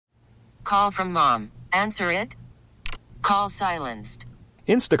Call from mom. Answer it. Call silenced.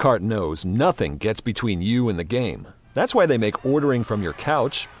 Instacart knows nothing gets between you and the game. That's why they make ordering from your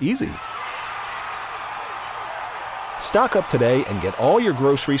couch easy. Stock up today and get all your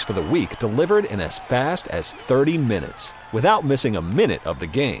groceries for the week delivered in as fast as 30 minutes without missing a minute of the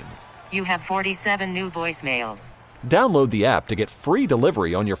game. You have 47 new voicemails. Download the app to get free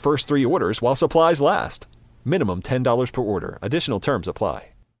delivery on your first 3 orders while supplies last. Minimum $10 per order. Additional terms apply.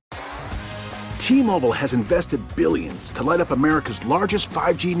 T-Mobile has invested billions to light up America's largest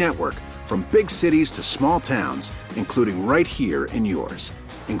 5G network, from big cities to small towns, including right here in yours.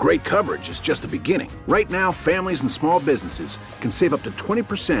 And great coverage is just the beginning. Right now, families and small businesses can save up to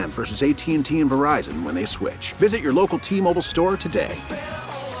 20% versus AT&T and Verizon when they switch. Visit your local T-Mobile store today.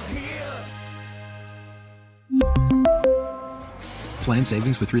 Plan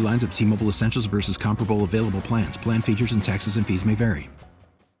savings with 3 lines of T-Mobile Essentials versus comparable available plans. Plan features and taxes and fees may vary.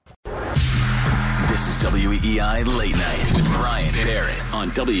 This is WEEI Late Night with Brian Barrett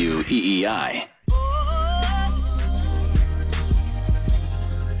on WEEI.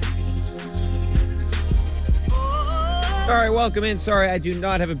 All right, welcome in. Sorry, I do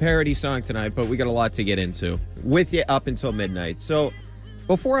not have a parody song tonight, but we got a lot to get into with you up until midnight. So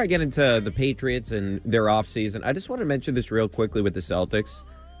before I get into the Patriots and their offseason, I just want to mention this real quickly with the Celtics.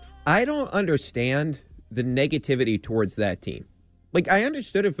 I don't understand the negativity towards that team. Like, I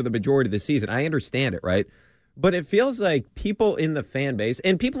understood it for the majority of the season. I understand it, right? But it feels like people in the fan base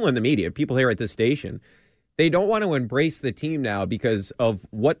and people in the media, people here at this station, they don't want to embrace the team now because of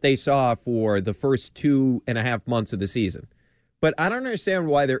what they saw for the first 2.5 months of the season. But I don't understand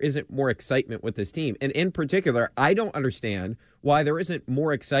why there isn't more excitement with this team. And in particular, I don't understand why there isn't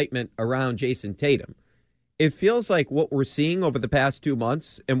more excitement around Jason Tatum. It feels like what we're seeing over the past 2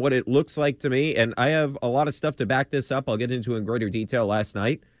 months and what it looks like to me, and I have a lot of stuff to back this up. I'll get into in greater detail last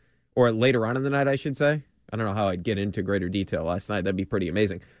night, or later on in the night, I should say. I don't know how I'd get into greater detail last night. That'd be pretty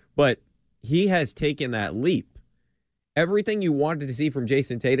amazing. But he has taken that leap. Everything you wanted to see from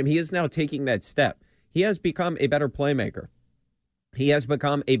Jason Tatum, he is now taking that step. He has become a better playmaker. He has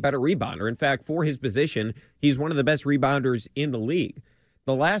become a better rebounder. In fact, for his position, he's one of the best rebounders in the league.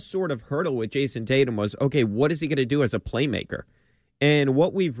 The last sort of hurdle with Jason Tatum was, okay, what is he going to do as a playmaker? And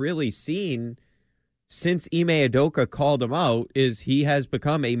what we've really seen since Ime Udoka called him out is he has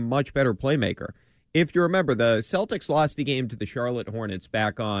become a much better playmaker. If you remember, the Celtics lost a game to the Charlotte Hornets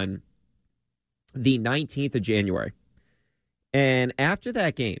back on the 19th of January. And after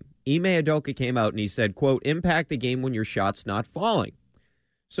that game, Ime Udoka came out and he said, quote, impact the game when your shot's not falling.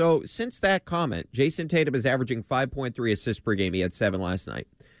 So since that comment, Jason Tatum is averaging 5.3 assists per game. He had 7 last night.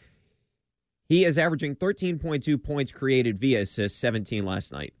 He is averaging 13.2 points created via assists, 17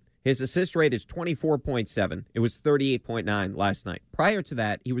 last night. His assist rate is 24.7. It was 38.9 last night. Prior to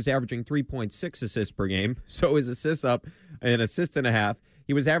that, he was averaging 3.6 assists per game. So his assists up an assist and a half.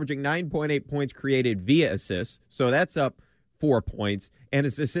 He was averaging 9.8 points created via assists. So that's up 4 points. And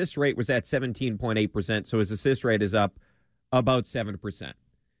his assist rate was at 17.8%. So his assist rate is up about 7%.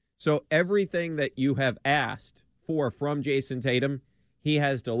 So everything that you have asked for from Jason Tatum, he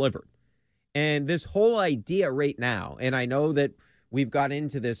has delivered. And this whole idea right now, and I know that we've got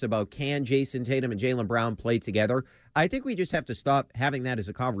into this about can Jason Tatum and Jaylen Brown play together. I think we just have to stop having that as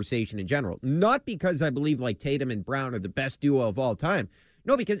a conversation in general. Not because I believe like Tatum and Brown are the best duo of all time.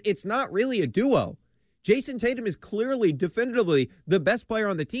 No, because it's not really a duo. Jason Tatum is clearly, definitively the best player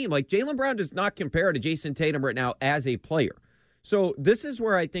on the team. Like Jaylen Brown does not compare to Jason Tatum right now as a player. So this is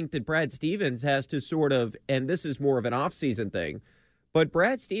where I think that Brad Stevens has to sort of, and this is more of an offseason thing, but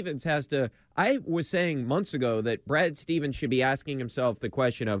Brad Stevens has to, I was saying months ago that Brad Stevens should be asking himself the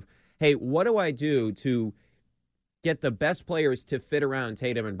question of, hey, what do I do to get the best players to fit around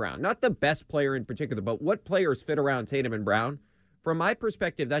Tatum and Brown? Not the best player in particular, but what players fit around Tatum and Brown? From my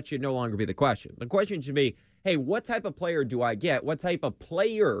perspective, that should no longer be the question. The question should be, hey, what type of player do I get? What type of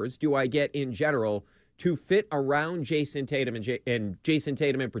players do I get in general to fit around Jason Tatum and Jason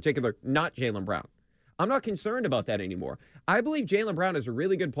Tatum in particular, not Jaylen Brown? I'm not concerned about that anymore. I believe Jaylen Brown is a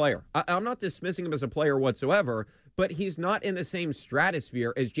really good player. I'm not dismissing him as a player whatsoever, but he's not in the same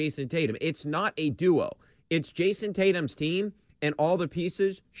stratosphere as Jason Tatum. It's not a duo. It's Jason Tatum's team, and all the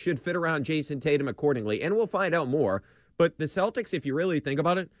pieces should fit around Jason Tatum accordingly, and we'll find out more. But the Celtics, if you really think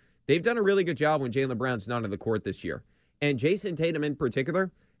about it, they've done a really good job when Jaylen Brown's not on the court this year. And Jason Tatum in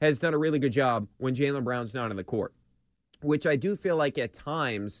particular has done a really good job when Jaylen Brown's not on the court, which I do feel like at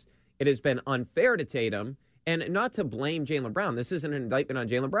times it has been unfair to Tatum, and not to blame Jaylen Brown. This isn't an indictment on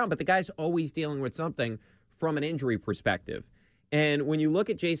Jaylen Brown, but the guy's always dealing with something from an injury perspective. And when you look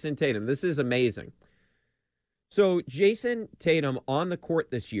at Jason Tatum, this is amazing. So Jason Tatum on the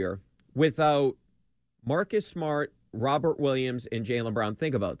court this year without Marcus Smart, Robert Williams, and Jaylen Brown.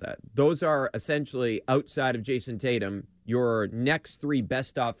 Think about that. Those are essentially, outside of Jason Tatum, your next three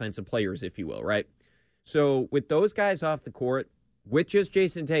best offensive players, if you will, right? So with those guys off the court, with just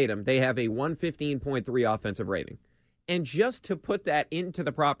Jason Tatum, they have a 115.3 offensive rating. And just to put that into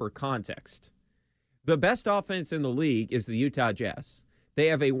the proper context, the best offense in the league is the Utah Jazz. They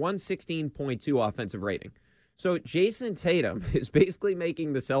have a 116.2 offensive rating. So Jason Tatum is basically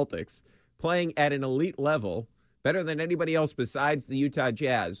making the Celtics playing at an elite level better than anybody else besides the Utah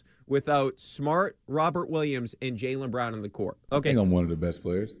Jazz without Smart, Robert Williams, and Jaylen Brown in the court. Okay. I think I'm one of the best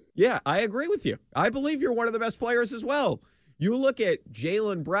players. Yeah, I agree with you. I believe you're one of the best players as well. You look at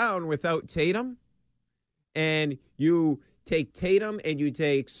Jaylen Brown without Tatum, and you take Tatum and you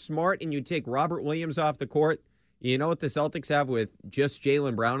take Smart and you take Robert Williams off the court. You know what the Celtics have with just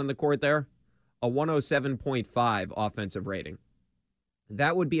Jaylen Brown in the court there? A 107.5 offensive rating.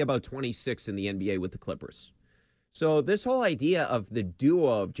 That would be about 26 in the NBA with the Clippers. So this whole idea of the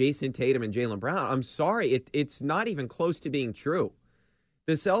duo of Jason Tatum and Jaylen Brown, I'm sorry, it's not even close to being true.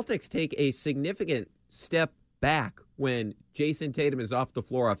 The Celtics take a significant step back when Jason Tatum is off the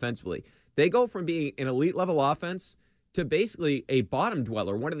floor offensively. They go from being an elite level offense to basically a bottom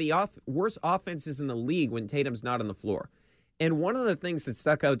dweller, one of the worst offenses in the league when Tatum's not on the floor. And one of the things that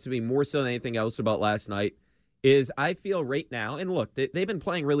stuck out to me more so than anything else about last night is I feel right now, and look, they've been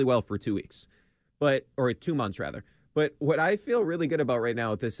playing really well for 2 weeks, or 2 months rather. But what I feel really good about right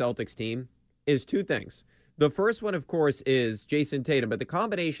now with this Celtics team is two things. The first one, of course, is Jason Tatum, but the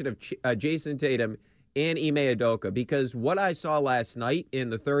combination of Jason Tatum and Ime Udoka, because what I saw last night in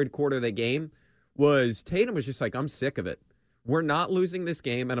the third quarter of the game was Tatum was just like, I'm sick of it. We're not losing this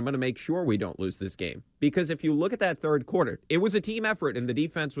game, and I'm going to make sure we don't lose this game. Because if you look at that third quarter, it was a team effort, and the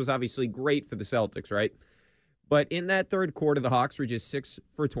defense was obviously great for the Celtics, right? But in that third quarter, the Hawks were just 6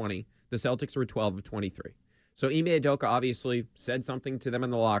 for 20. The Celtics were 12 of 23. So Ime Udoka obviously said something to them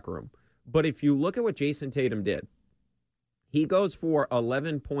in the locker room. But if you look at what Jason Tatum did, he goes for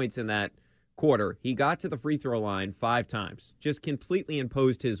 11 points in that quarter. He got to the free throw line 5 times, just completely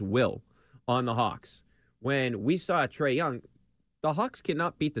imposed his will on the Hawks. When we saw Trae Young, the Hawks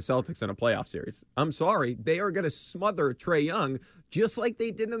cannot beat the Celtics in a playoff series. I'm sorry. They are going to smother Trae Young just like they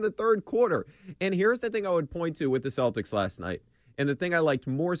did in the third quarter. And here's the thing I would point to with the Celtics last night, and the thing I liked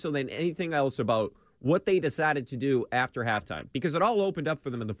more so than anything else about what they decided to do after halftime, because it all opened up for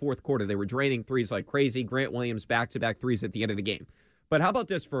them in the fourth quarter. They were draining threes like crazy. Grant Williams back-to-back threes at the end of the game. But how about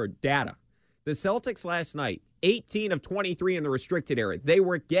this for data? The Celtics last night, 18 of 23 in the restricted area. They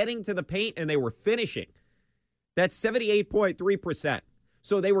were getting to the paint and they were finishing. That's 78.3%.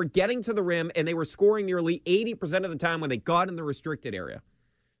 So they were getting to the rim and they were scoring nearly 80% of the time when they got in the restricted area.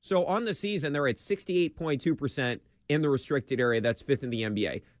 So on the season, they're at 68.2% in the restricted area. That's 5th in the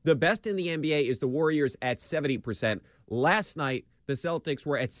NBA. The best in the NBA is the Warriors at 70%. Last night, the Celtics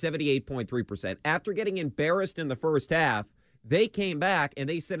were at 78.3%. After getting embarrassed in the first half, they came back and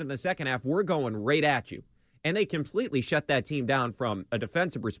they said in the second half, we're going right at you. And they completely shut that team down from a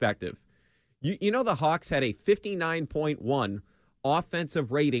defensive perspective. You know the Hawks had a 59.1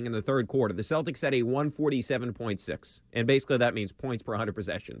 offensive rating in the third quarter. The Celtics had a 147.6. And basically that means points per 100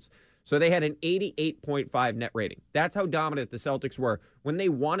 possessions. So they had an 88.5 net rating. That's how dominant the Celtics were when they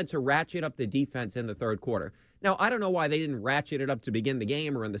wanted to ratchet up the defense in the third quarter. Now, I don't know why they didn't ratchet it up to begin the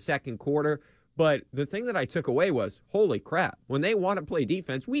game or in the second quarter, but the thing that I took away was, holy crap, when they want to play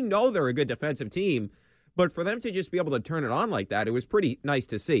defense, we know they're a good defensive team, but for them to just be able to turn it on like that, it was pretty nice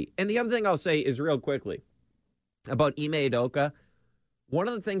to see. And the other thing I'll say is real quickly about Ime Udoka, one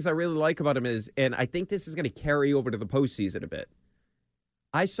of the things I really like about him is, and I think this is going to carry over to the postseason a bit,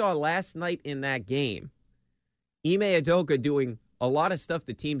 I saw last night in that game, Ime Udoka doing a lot of stuff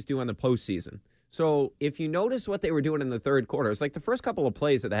that teams do in the postseason. So if you notice what they were doing in the third quarter, it's like the first couple of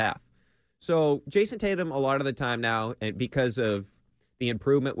plays of the half. So Jason Tatum, a lot of the time now, and because of the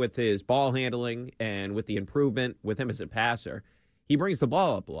improvement with his ball handling and with the improvement with him as a passer, he brings the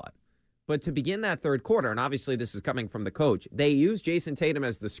ball up a lot. But to begin that third quarter, and obviously this is coming from the coach, they use Jason Tatum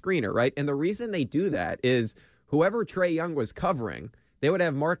as the screener, right? And the reason they do that is whoever Trae Young was covering, they would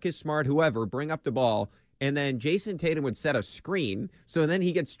have Marcus Smart, whoever, bring up the ball, and then Jason Tatum would set a screen, so then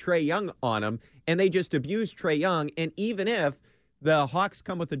he gets Trae Young on him, and they just abuse Trae Young, and even if the Hawks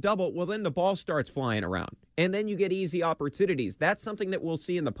come with a double, well, then the ball starts flying around. And then you get easy opportunities. That's something that we'll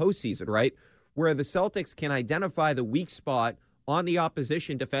see in the postseason, right? Where the Celtics can identify the weak spot on the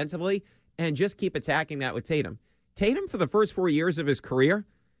opposition defensively and just keep attacking that with Tatum. Tatum, for the first 4 years of his career,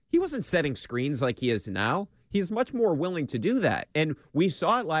 he wasn't setting screens like he is now. he's much more willing to do that. And we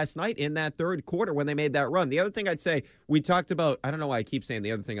saw it last night in that third quarter when they made that run. The other thing I'd say, we talked about, I don't know why I keep saying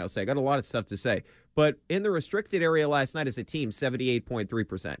the other thing I'll say. I got a lot of stuff to say. But in the restricted area last night as a team,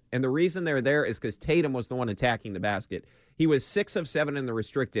 78.3%. And the reason they're there is because Tatum was the one attacking the basket. He was 6 of 7 in the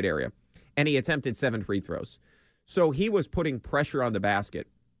restricted area, and he attempted 7 free throws. So he was putting pressure on the basket.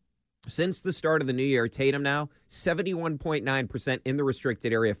 Since the start of the new year, Tatum now 71.9% in the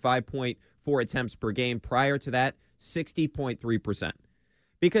restricted area, 5.4 attempts per game. Prior to that, 60.3%.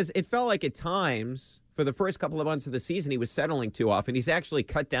 Because it felt like at times, for the first couple of months of the season, he was settling too often. He's actually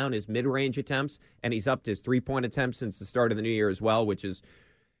cut down his mid-range attempts, and he's upped his three-point attempts since the start of the new year as well, which is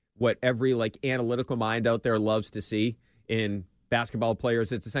what every analytical mind out there loves to see in basketball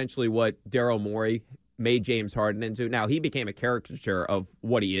players. It's essentially what Daryl Morey made James Harden into. Now, he became a caricature of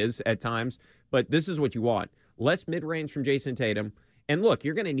what he is at times, but this is what you want. Less mid-range from Jason Tatum. And look,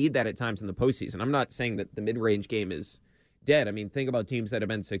 you're going to need that at times in the postseason. I'm not saying that the mid-range game is dead. I mean, think about teams that have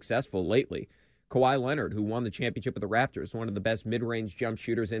been successful lately. Kawhi Leonard, who won the championship with the Raptors, one of the best mid-range jump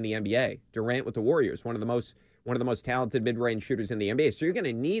shooters in the NBA. Durant with the Warriors, one of the most talented mid-range shooters in the NBA. So you're going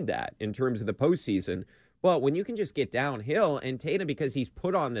to need that in terms of the postseason. But when you can just get downhill, and Tatum, because he's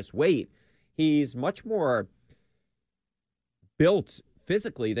put on this weight, he's much more built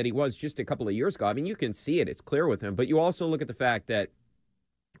physically than he was just a couple of years ago. I mean, you can see it. It's clear with him. But you also look at the fact that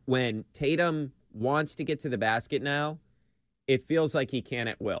when Tatum wants to get to the basket now, it feels like he can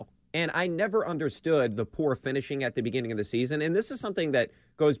at will. And I never understood the poor finishing at the beginning of the season. And this is something that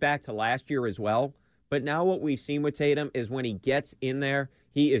goes back to last year as well. But now what we've seen with Tatum is when he gets in there,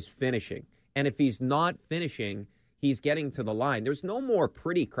 he is finishing. And if he's not finishing, he's getting to the line. There's no more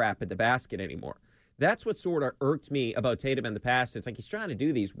pretty crap at the basket anymore. That's what sort of irked me about Tatum in the past. It's like he's trying to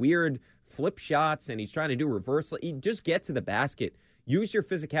do these weird flip shots and he's trying to do reverse. Just get to the basket. Use your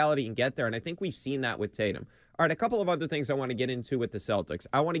physicality and get there. And I think we've seen that with Tatum. All right, a couple of other things I want to get into with the Celtics.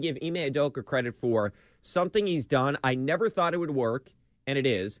 I want to give Ime Udoka credit for something he's done. I never thought it would work, and it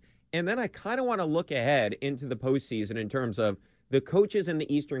is. And then I kind of want to look ahead into the postseason in terms of the coaches in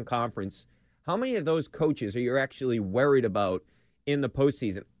the Eastern Conference. How many of those coaches are you actually worried about in the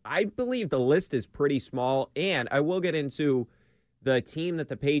postseason? I believe the list is pretty small, and I will get into the team that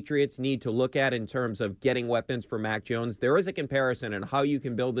the Patriots need to look at in terms of getting weapons for Mac Jones. There is a comparison on how you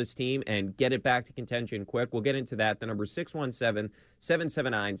can build this team and get it back to contention quick. We'll get into that. The number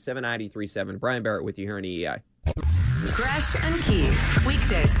 617-779-7937. Brian Barrett with you here on EEI. Gresh and Keith,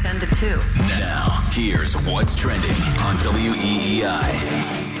 weekdays 10 to 2. Now, here's what's trending on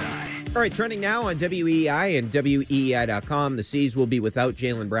WEEI. All right, trending now on WEEI and WEEI.com. The C's will be without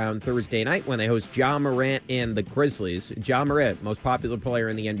Jaylen Brown Thursday night when they host Ja Morant and the Grizzlies. Ja Morant, most popular player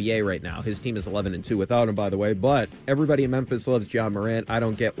in the NBA right now. His team is 11-2 without him, by the way. But everybody in Memphis loves Ja Morant. I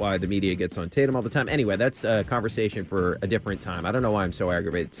don't get why the media gets on Tatum all the time. Anyway, that's a conversation for a different time. I don't know why I'm so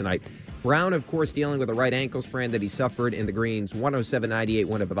aggravated tonight. Brown, of course, dealing with a right ankle sprain that he suffered in the Greens' 107-98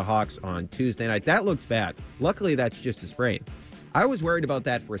 win over the Hawks on Tuesday night. That looked bad. Luckily, that's just a sprain. I was worried about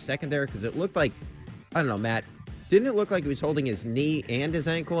that for a second there because it looked like, I don't know, Matt, didn't it look like he was holding his knee and his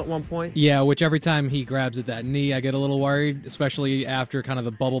ankle at one point? Yeah, which every time he grabs at that knee, I get a little worried, especially after kind of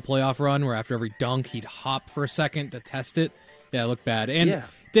the bubble playoff run where after every dunk, he'd hop for a second to test it. Yeah, it looked bad. And it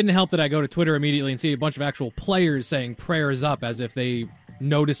didn't help that I go to Twitter immediately and see a bunch of actual players saying prayers up as if they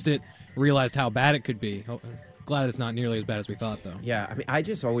noticed it, realized how bad it could be. Glad it's not nearly as bad as we thought, though. Yeah, I mean, I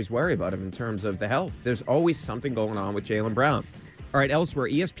just always worry about him in terms of the health. There's always something going on with Jaylen Brown. All right, elsewhere,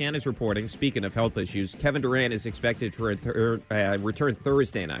 ESPN is reporting, speaking of health issues, Kevin Durant is expected to return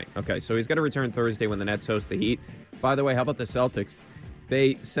Thursday night. Okay, so he's going to return Thursday when the Nets host the Heat. By the way, how about the Celtics?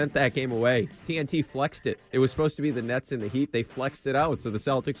 They sent that game away. TNT flexed it. It was supposed to be the Nets and the Heat. They flexed it out so the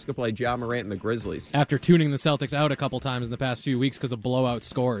Celtics could play Ja Morant and the Grizzlies. After tuning the Celtics out a couple times in the past few weeks because of blowout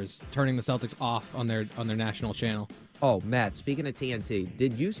scores, turning the Celtics off on their national channel. Oh, Matt, speaking of TNT,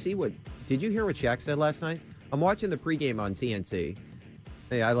 did you hear what Shaq said last night? I'm watching the pregame on TNT.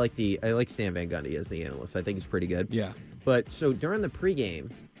 Hey, I like Stan Van Gundy as the analyst. I think he's pretty good. Yeah. But so during the pregame,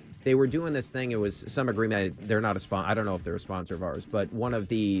 they were doing this thing. It was some agreement. They're not a sponsor. I don't know if they're a sponsor of ours, but one of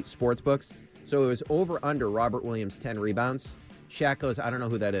the sports books. So it was over under Robert Williams 10 rebounds. Shaq goes, I don't know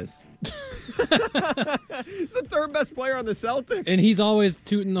who that is. He's the third best player on the Celtics. And he's always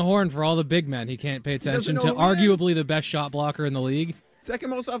tooting the horn for all the big men. He can't pay attention to arguably the best shot blocker in the league.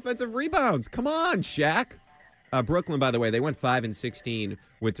 Second most offensive rebounds. Come on, Shaq. Brooklyn, by the way, they went 5-16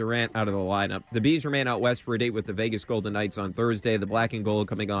 with Durant out of the lineup. The Bees remain out west for a date with the Vegas Golden Knights on Thursday. The Black and Gold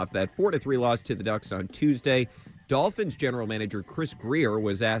coming off that 4-3 loss to the Ducks on Tuesday. Dolphins general manager Chris Greer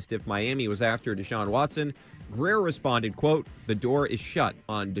was asked if Miami was after Deshaun Watson. Greer responded, quote, the door is shut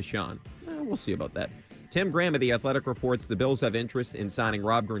on Deshaun. We'll see about that. Tim Graham of The Athletic reports the Bills have interest in signing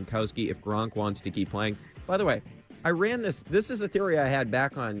Rob Gronkowski if Gronk wants to keep playing. By the way, I ran this. This is a theory I had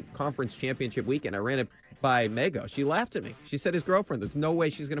back on conference championship weekend. I ran it by Mego. She laughed at me. She said his girlfriend, there's no way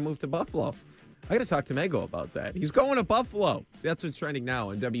she's going to move to Buffalo. I got to talk to Mego about that. He's going to Buffalo. That's what's trending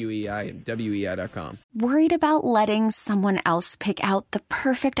now on WEI and WEI.com. Worried about letting someone else pick out the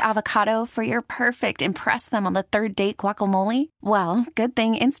perfect avocado for your perfect impress them on the third date guacamole? Well, good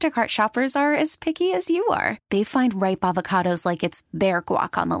thing Instacart shoppers are as picky as you are. They find ripe avocados like it's their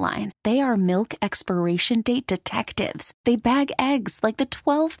guac on the line. They are milk expiration date detectives. They bag eggs like the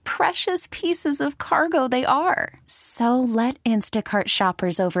 12 precious pieces of cargo they are. So let Instacart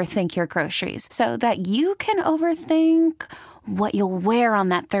shoppers overthink your groceries so that you can overthink what you'll wear on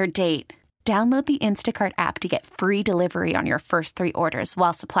that third date. Download the Instacart app to get free delivery on your first 3 orders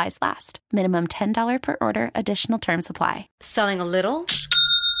while supplies last. Minimum $10 per order. Additional terms apply. Selling a little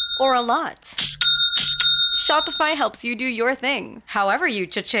or a lot? Shopify helps you do your thing, however you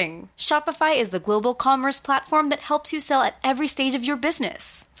cha-ching. Shopify is the global commerce platform that helps you sell at every stage of your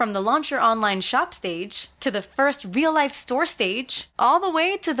business. From the launch your online shop stage, to the first real-life store stage, all the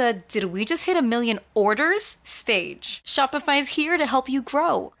way to the did we just hit 1 million orders stage. Shopify's here to help you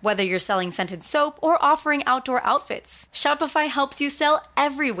grow. Whether you're selling scented soap or offering outdoor outfits, Shopify helps you sell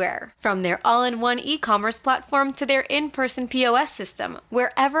everywhere. From their all-in-one e-commerce platform to their in-person POS system,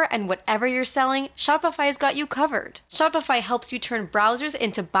 wherever and whatever you're selling, Shopify's got you covered. Shopify helps you turn browsers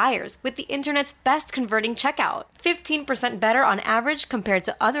into buyers with the internet's best converting checkout. 15% better on average compared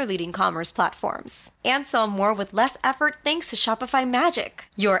to other leading commerce platforms. And sell more with less effort thanks to Shopify Magic,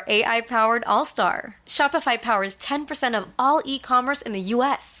 your AI-powered all-star. Shopify powers 10% of all e-commerce in the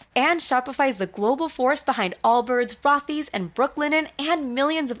U.S. And Shopify is the global force behind Allbirds, Rothy's, and Brooklinen, and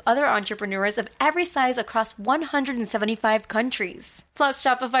millions of other entrepreneurs of every size across 175 countries. Plus,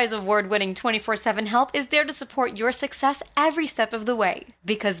 Shopify's award-winning 24/7 help is there to support your success every step of the way.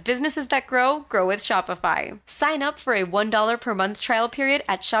 Because businesses that grow with Shopify. Sign up for a $1 per month trial period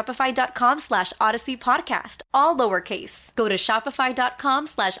at shopify.com/Odyssey Podcast, all lowercase. Go to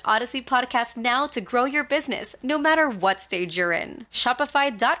shopify.com/Odyssey Podcast now to grow your business, no matter what stage you're in.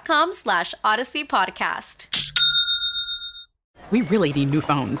 Shopify.com/Odyssey Podcast. We really need new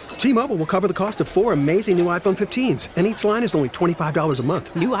phones. T-Mobile will cover the cost of 4 amazing new iPhone 15s, and each line is only $25 a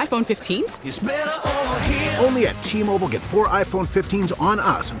month. New iPhone 15s? It's better over here. Only at T-Mobile, get 4 iPhone 15s on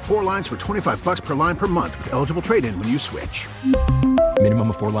us and 4 lines for $25 per line per month with eligible trade-in when you switch.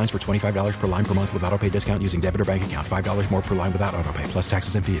 Minimum of 4 lines for $25 per line per month with autopay discount using debit or bank account. $5 more per line without autopay, plus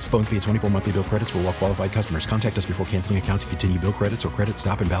taxes and fees. Phone fee at 24 monthly bill credits for well-qualified customers. Contact us before canceling account to continue bill credits or credit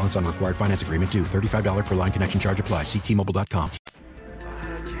stop and balance on required finance agreement due. $35 per line connection charge applies. See T-Mobile.com.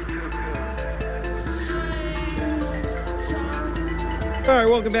 All right,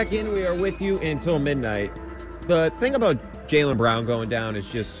 welcome back in. We are with you until midnight. The thing about Jaylen Brown going down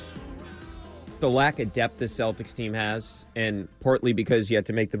is just the lack of depth this Celtics team has, and partly because you had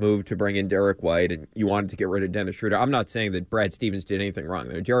to make the move to bring in Derek White and you wanted to get rid of Dennis Schroeder. I'm not saying that Brad Stevens did anything wrong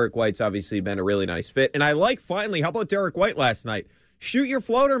there. Derek White's obviously been a really nice fit, and I like finally, how about Derek White last night? Shoot your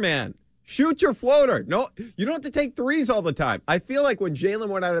floater, man. Shoot your floater. No, you don't have to take threes all the time. I feel like when Jaylen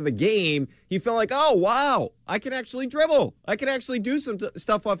went out of the game, he felt like, oh, wow, I can actually dribble. I can actually do some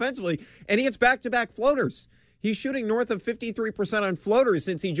stuff offensively. And he hits back-to-back floaters. He's shooting north of 53% on floaters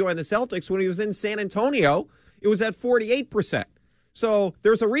since he joined the Celtics. When he was in San Antonio, it was at 48%. So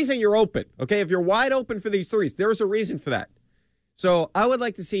there's a reason you're open, okay? If you're wide open for these threes, there's a reason for that. So I would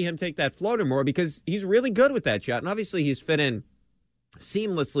like to see him take that floater more because he's really good with that shot. And obviously he's fit in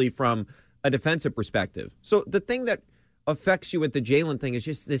seamlessly from a defensive perspective. So the thing that affects you with the Jaylen thing is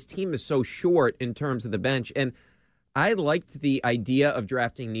just this team is so short in terms of the bench. And I liked the idea of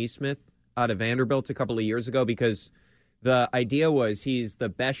drafting Nesmith out of Vanderbilt a couple of years ago because the idea was he's the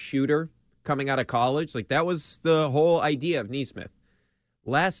best shooter coming out of college. Like that was the whole idea of Nesmith.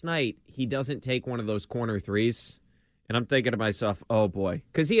 Last night, he doesn't take one of those corner threes. And I'm thinking to myself, oh boy,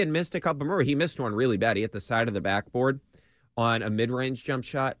 because he had missed a couple more. He missed one really bad. He hit the side of the backboard on a mid-range jump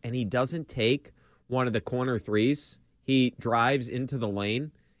shot, and he doesn't take one of the corner threes. He drives into the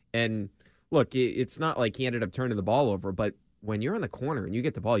lane, and look, it's not like he ended up turning the ball over, but when you're in the corner and you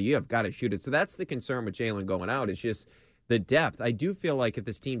get the ball, you have got to shoot it. So that's the concern with Jaylen going out is just the depth. I do feel like if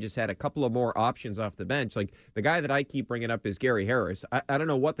this team just had a couple of more options off the bench, like the guy that I keep bringing up is Gary Harris. I don't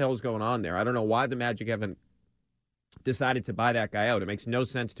know what the hell's going on there. I don't know why the Magic haven't decided to buy that guy out. It makes no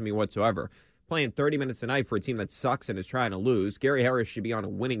sense to me whatsoever. Playing 30 minutes a night for a team that sucks and is trying to lose. Gary Harris should be on a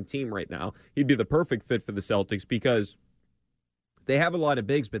winning team right now. He'd be the perfect fit for the Celtics because they have a lot of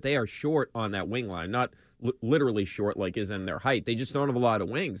bigs, but they are short on that wing line. Not literally short like is in their height. They just don't have a lot of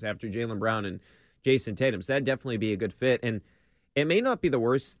wings after Jaylen Brown and Jason Tatum. So that'd definitely be a good fit. And it may not be the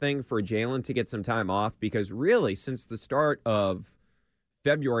worst thing for Jalen to get some time off because really since the start of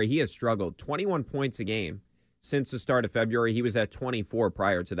February, he has struggled. 21 points a game since the start of February. He was at 24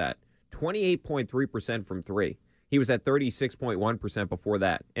 prior to that. 28.3% from three. He was at 36.1% before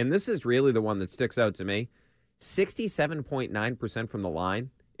that. And this is really the one that sticks out to me. 67.9% from the line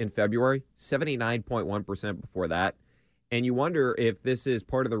in February, 79.1% before that. And you wonder if this is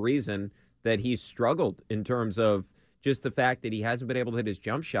part of the reason that he's struggled in terms of just the fact that he hasn't been able to hit his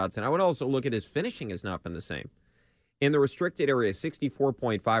jump shots. And I would also look at his finishing has not been the same. In the restricted area,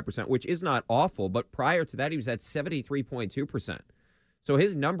 64.5%, which is not awful, but prior to that, he was at 73.2%. So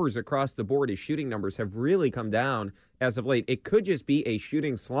his numbers across the board, his shooting numbers, have really come down as of late. It could just be a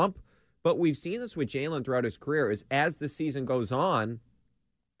shooting slump, but we've seen this with Jalen throughout his career, is as the season goes on,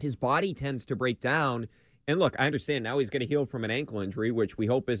 his body tends to break down. And look, I understand now he's going to heal from an ankle injury, which we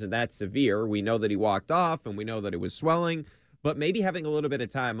hope isn't that severe. We know that he walked off, and we know that it was swelling. But maybe having a little bit of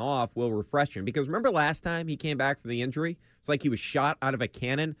time off will refresh him. Because remember last time he came back from the injury? It's like he was shot out of a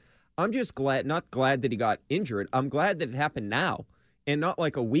cannon. I'm just not glad that he got injured. I'm glad that it happened now and not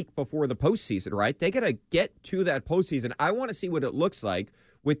like a week before the postseason, right? They got to get to that postseason. I want to see what it looks like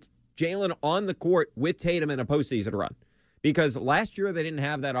with Jalen on the court with Tatum in a postseason run. Because last year they didn't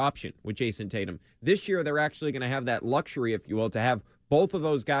have that option with Jason Tatum. This year they're actually going to have that luxury, if you will, to have both of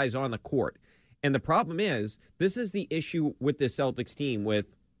those guys on the court. And the problem is, this is the issue with the Celtics team with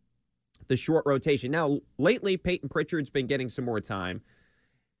the short rotation. Now, lately, Peyton Pritchard's been getting some more time.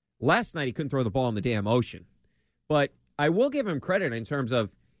 Last night, he couldn't throw the ball in the damn ocean. But I will give him credit in terms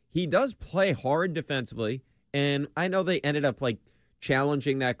of he does play hard defensively. And I know they ended up,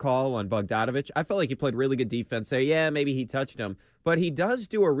 challenging that call on Bogdanović. I felt like he played really good defense there. Yeah, maybe he touched him. But he does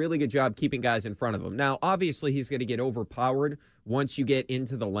do a really good job keeping guys in front of him. Now, obviously, he's going to get overpowered once you get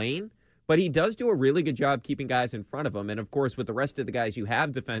into the lane. But he does do a really good job keeping guys in front of him. And, of course, with the rest of the guys you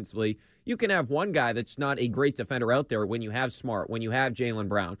have defensively, you can have one guy that's not a great defender out there when you have Smart, when you have Jaylen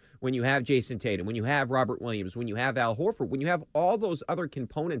Brown, when you have Jason Tatum, when you have Robert Williams, when you have Al Horford, when you have all those other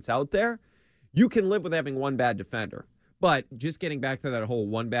components out there, you can live with having one bad defender. But just getting back to that whole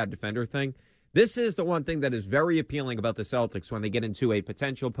one bad defender thing, this is the one thing that is very appealing about the Celtics when they get into a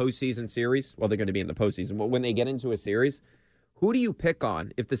potential postseason series. Well, they're going to be in the postseason, but when they get into a series, who do you pick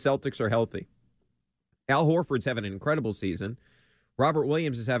on if the Celtics are healthy? Al Horford's having an incredible season. Robert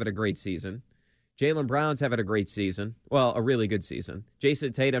Williams is having a great season. Jaylen Brown's having a great season. Well, a really good season.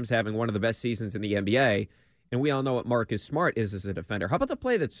 Jason Tatum's having one of the best seasons in the NBA. And we all know what Marcus Smart is as a defender. How about the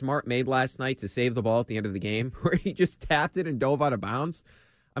play that Smart made last night to save the ball at the end of the game where he just tapped it and dove out of bounds?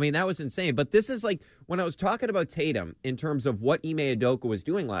 I mean, that was insane. But this is like when I was talking about Tatum in terms of what Ime Udoka was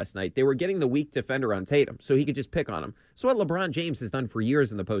doing last night, they were getting the weak defender on Tatum so he could just pick on him. So what LeBron James has done for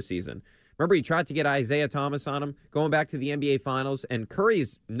years in the postseason. Remember, he tried to get Isaiah Thomas on him, going back to the NBA Finals. And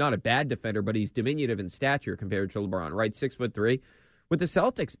Curry's not a bad defender, but he's diminutive in stature compared to LeBron, right? 6'3". With the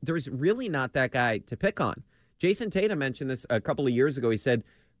Celtics, there's really not that guy to pick on. Jason Tatum mentioned this a couple of years ago. He said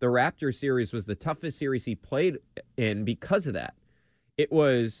the Raptors series was the toughest series he played in because of that. It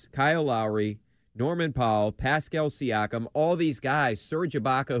was Kyle Lowry, Norman Powell, Pascal Siakam, all these guys, Serge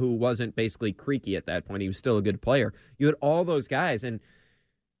Ibaka, who wasn't basically creaky at that point. He was still a good player. You had all those guys, and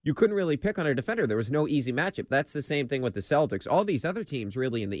you couldn't really pick on a defender. There was no easy matchup. That's the same thing with the Celtics. All these other teams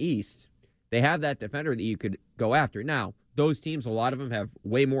really in the East, they have that defender that you could go after. Now, those teams, a lot of them have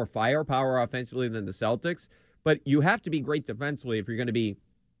way more firepower offensively than the Celtics, but you have to be great defensively if you're going to be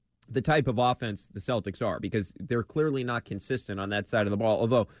the type of offense the Celtics are, because they're clearly not consistent on that side of the ball.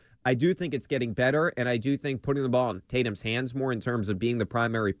 Although I do think it's getting better, and I do think putting the ball in Tatum's hands more in terms of being the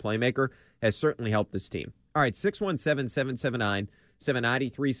primary playmaker has certainly helped this team. All right,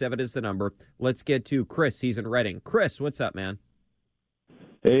 617-779-7937 is the number. Let's get to Chris. He's in Reading. Chris, what's up, man?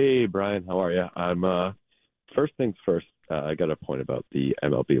 Hey, Brian. How are you? I'm first things first. I got a point about the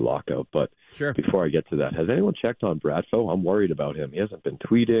MLB lockout, but sure. Before I get to that, has anyone checked on Bradfo? I'm worried about him. He hasn't been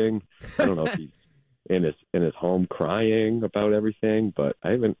tweeting. I don't know if he's in his home crying about everything, but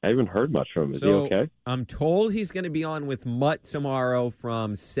I haven't heard much from him. Is he okay? I'm told he's going to be on with Mutt tomorrow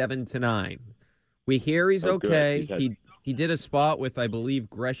from 7 to 9. We hear he's okay. He did a spot with, I believe,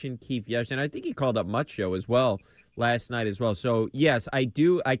 Gresham Keefe yesterday, and I think he called up Mutt's show as well last night as well. So yes, I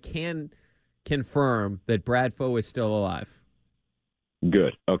can confirm that Bradfo is still alive.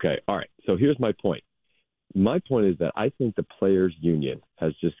 Good. Okay. All right. So here's my point. My point is that I think the players' union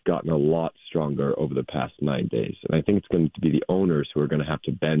has just gotten a lot stronger over the past 9 days. And I think it's going to be the owners who are going to have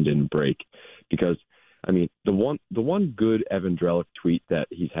to bend and break, because I mean, the one good Evan Drellich tweet that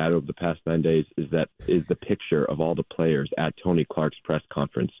he's had over the past 9 days is the picture of all the players at Tony Clark's press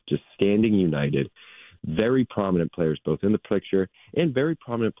conference, just standing united. Very prominent players, both in the picture and very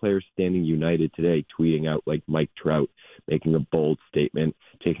prominent players standing united today, tweeting out like Mike Trout, making a bold statement,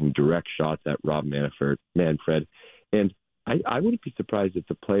 taking direct shots at Rob Manfred. And I wouldn't be surprised if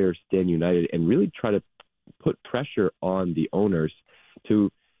the players stand united and really try to put pressure on the owners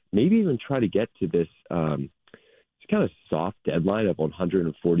to maybe even try to get to this kind of soft deadline of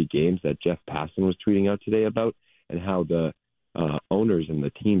 140 games that Jeff Passan was tweeting out today about, and how the owners and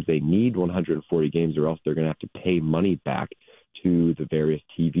the teams, they need 140 games or else they're going to have to pay money back to the various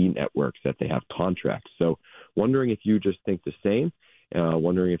TV networks that they have contracts. So wondering if you just think the same,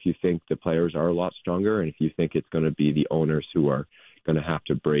 wondering if you think the players are a lot stronger, and if you think it's going to be the owners who are going to have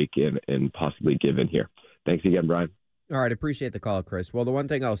to break in and possibly give in here. Thanks again, Brian. All right, appreciate the call, Chris. Well, the one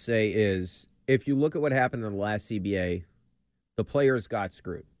thing I'll say is if you look at what happened in the last CBA, the players got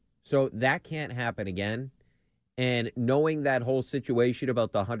screwed. So that can't happen again. And knowing that whole situation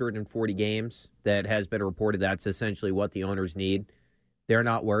about the 140 games that has been reported, that's essentially what the owners need. They're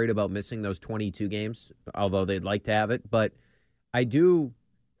not worried about missing those 22 games, although they'd like to have it. But I do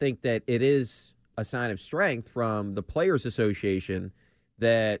think that it is a sign of strength from the Players Association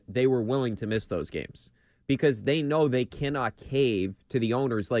that they were willing to miss those games, because they know they cannot cave to the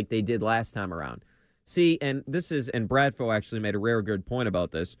owners like they did last time around. See, and Bradfo actually made a rare good point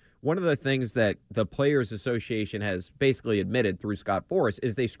about this. One of the things that the Players Association has basically admitted through Scott Boras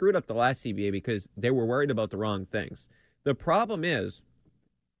is they screwed up the last CBA because they were worried about the wrong things. The problem is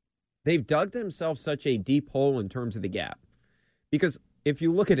they've dug themselves such a deep hole in terms of the gap. Because if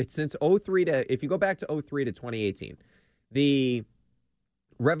you look at it since if you go back to 03 to 2018, the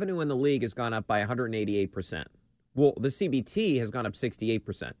revenue in the league has gone up by 188%. Well, the CBT has gone up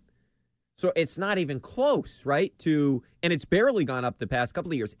 68%. So it's not even close, right, and it's barely gone up the past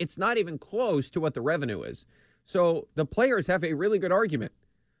couple of years. It's not even close to what the revenue is. So the players have a really good argument.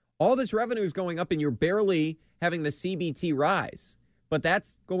 All this revenue is going up and you're barely having the CBT rise. But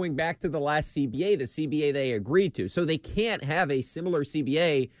that's going back to the last CBA, the CBA they agreed to. So they can't have a similar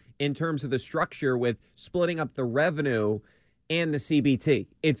CBA in terms of the structure with splitting up the revenue and the CBT.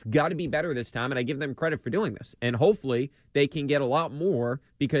 It's got to be better this time, and I give them credit for doing this. And hopefully they can get a lot more,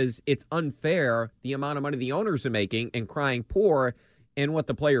 because it's unfair the amount of money the owners are making and crying poor in what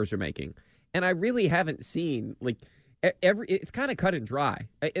the players are making. And I really haven't seen, it's kind of cut and dry.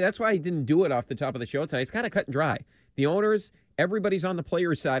 That's why I didn't do it off the top of the show tonight. It's kind of cut and dry. The owners, everybody's on the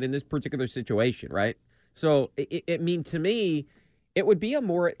players' side in this particular situation, right? So, to me, it would be a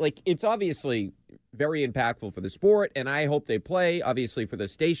more, it's obviously very impactful for the sport, and I hope they play, obviously, for the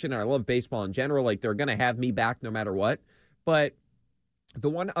station, and I love baseball in general. They're going to have me back no matter what. But the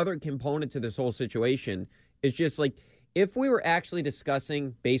one other component to this whole situation is just, if we were actually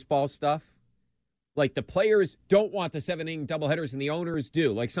discussing baseball stuff, the players don't want the 7-inning doubleheaders and the owners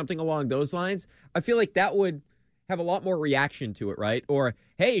do, something along those lines, I feel like that would have a lot more reaction to it, right? Or,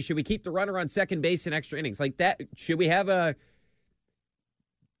 hey, should we keep the runner on second base in extra innings? That, should we have a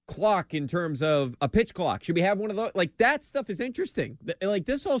clock in terms of a pitch clock? Should we have one of those? That stuff is interesting.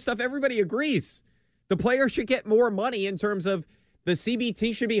 This whole stuff, everybody agrees. The players should get more money in terms of the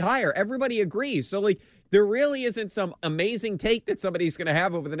CBT should be higher. Everybody agrees. So, there really isn't some amazing take that somebody's going to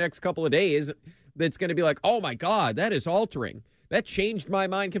have over the next couple of days that's going to be oh my God, that is altering. That changed my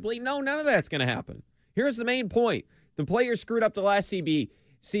mind completely. No, none of that's going to happen. Here's the main point. The players screwed up the last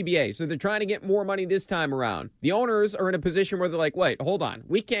CBA, so they're trying to get more money this time around. The owners are in a position where they're wait, hold on.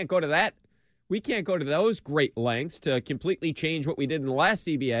 We can't go to that. We can't go to those great lengths to completely change what we did in the last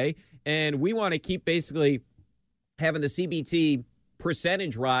CBA, and we want to keep basically having the CBT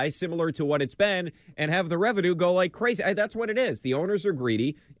percentage rise similar to what it's been and have the revenue go like crazy. That's what it is. The owners are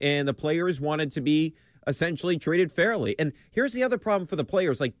greedy, and the players wanted to be essentially treated fairly. And here's the other problem for the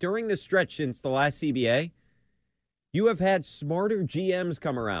players. During the stretch since the last CBA, you have had smarter GMs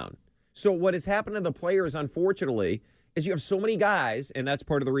come around. So what has happened to the players, unfortunately, is you have so many guys, and that's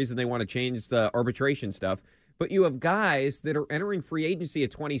part of the reason they want to change the arbitration stuff, but you have guys that are entering free agency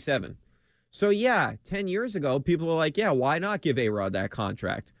at 27. So, 10 years ago, people were why not give A-Rod that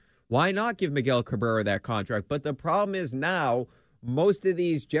contract? Why not give Miguel Cabrera that contract? But the problem is now, most of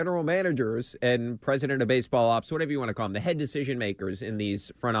these general managers and president of baseball ops, whatever you want to call them, the head decision makers in these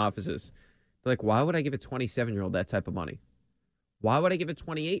front offices, they're why would I give a 27-year-old that type of money? Why would I give a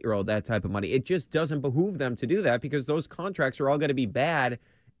 28-year-old that type of money? It just doesn't behoove them to do that, because those contracts are all going to be bad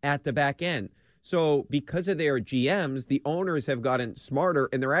at the back end. So because of their GMs, the owners have gotten smarter,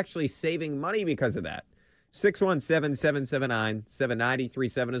 and they're actually saving money because of that.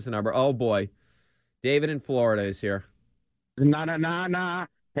 617-779-7937 is the number. Oh, boy. David in Florida is here. Nah.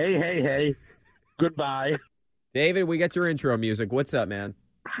 Hey. Goodbye. David, we got your intro music. What's up, man?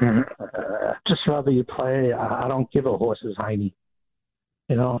 Just rather you play I don't give a horse's hiney.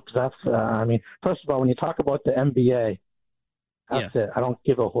 You know, 'cause that's, first of all, when you talk about the NBA, that's it. I don't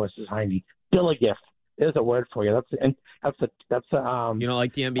give a horse's hiney. Dilligift. There's a word for you. That's you don't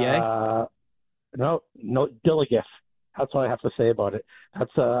like the NBA? No, Dilligift. That's all I have to say about it.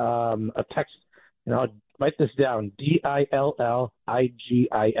 That's a text. You know, write this down. Dilligif.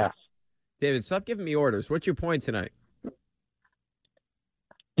 David, stop giving me orders. What's your point tonight?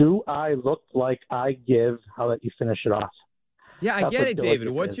 Do I look like I give? I'll let you finish it off. Yeah, I get it, David.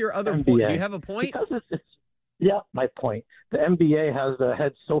 What's your other point? Do you have a point? Because yeah, my point. The NBA has their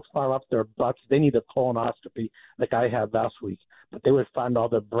heads so far up their butts, they need a colonoscopy like I had last week, but they would find all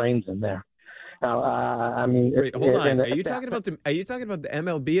their brains in there. Now, wait, hold on. Are you talking about the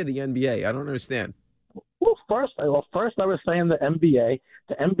MLB or the NBA? I don't understand. Well, first I was saying the NBA.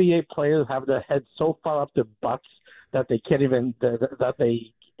 The NBA players have their heads so far up their butts that they can't even that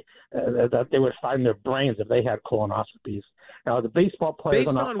they would find their brains if they had colonoscopies. Now, the baseball players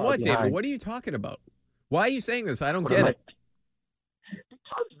based are not on far what, behind. David? What are you talking about? Why are you saying this? I don't get it. Because it's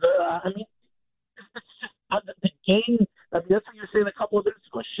just the game. That's what you were saying a couple of minutes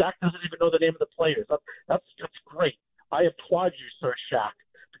ago. Shaq doesn't even know the name of the players. That's great. I applaud you, Sir Shaq,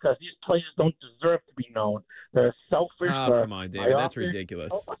 because these players don't deserve to be known. They're selfish. Oh, come on, David. That's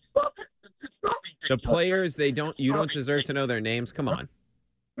ridiculous. It's not ridiculous. The players, you don't deserve to know their names? Come on.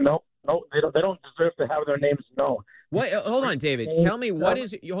 No, they don't deserve to have their names known. What? Hold on, David. Tell me, what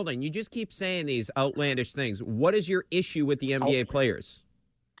is – hold on. You just keep saying these outlandish things. What is your issue with the NBA players?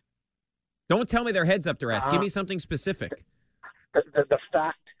 Don't tell me their heads up their ass. Give me something specific. The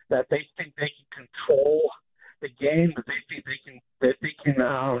fact that they think they can control the game, that they think that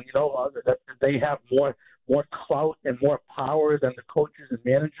they have more clout and more power than the coaches and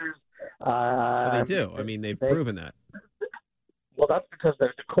managers. Well, they do. They've proven that. Well, that's because the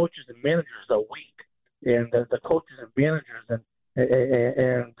coaches and managers are weak, and the coaches and managers and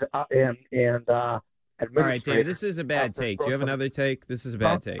all right, David, this is a bad take. Do you have another take? This is a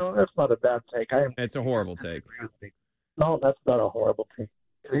bad take. No, that's not a bad take. It's a horrible take. No, that's not a horrible take.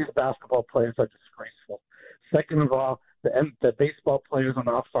 These basketball players are disgraceful. Second of all, the baseball players are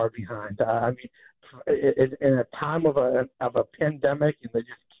not far behind. In a time of a pandemic, and they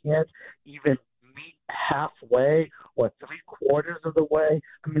just can't even meet halfway or 3/4 of the way.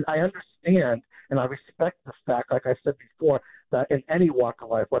 I understand and I respect the fact, like I said before, that in any walk of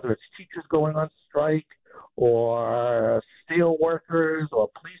life, whether it's teachers going on strike or steel workers or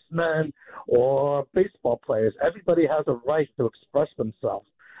policemen or baseball players, everybody has a right to express themselves.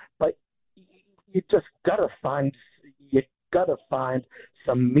 But you just gotta find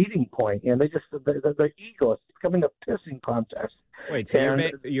some meeting point, and the ego is becoming a pissing contest. Wait, so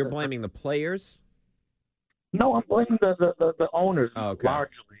you're blaming the players? No, I'm blaming the owners okay.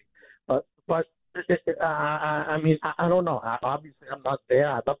 largely. But I don't know. Obviously, I'm not there.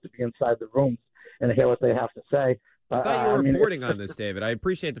 I'd love to be inside the rooms and hear what they have to say. I thought you were reporting on this, David. I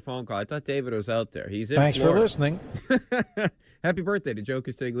appreciate the phone call. I thought David was out there. He's in Thanks Florida. for listening. Happy birthday to Joe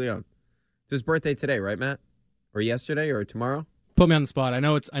Castiglione. It's his birthday today, right, Matt? Or yesterday or tomorrow? Put me on the spot. I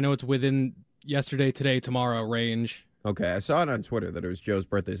know it's within yesterday, today, tomorrow range. Okay, I saw it on Twitter that it was Joe's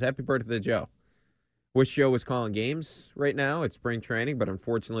birthday. Happy birthday to Joe. Wish Joe was calling games right now. It's spring training, but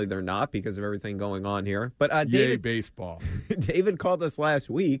unfortunately they're not because of everything going on here. But David, yay, baseball. David called us last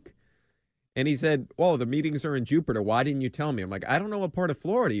week, and he said, "Whoa, the meetings are in Jupiter. Why didn't you tell me?" I'm like, I don't know what part of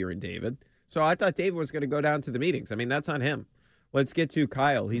Florida you're in, David. So I thought David was going to go down to the meetings. That's on him. Let's get to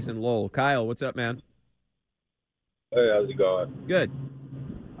Kyle. He's in Lowell. Kyle, what's up, man? Hey, how's it going? Good.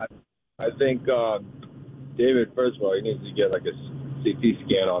 I think David, first of all, he needs to get like a CT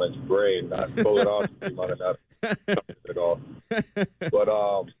scan on his brain, not colonoscopy on it at all. But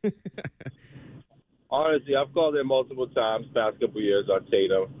honestly, I've called in multiple times past couple of years on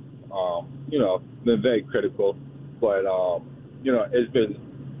Tatum. Been very critical, but it's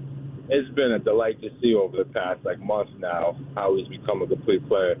been a delight to see over the past months now how he's become a complete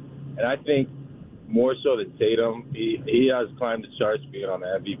player. And I think more so than Tatum, he has climbed the charts being on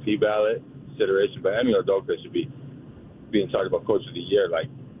the MVP ballot consideration, but Emi Udoka should be being talked about Coach of the Year.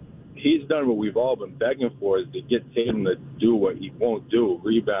 He's done what we've all been begging for, is to get Tatum to do what he won't do: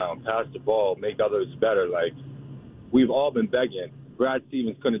 rebound, pass the ball, make others better. We've all been begging. Brad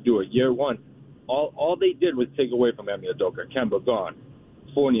Stevens couldn't do it. Year one, all they did was take away from Emi Udoka. Kemba gone,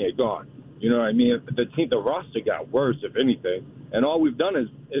 Fournier gone. You know what I mean? The roster got worse, if anything, and all we've done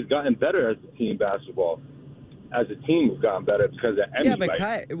is gotten better as a team basketball. as a team, we've gotten better because of Emmy. Yeah,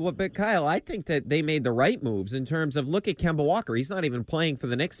 but Kyle, I think that they made the right moves in terms of, look at Kemba Walker. He's not even playing for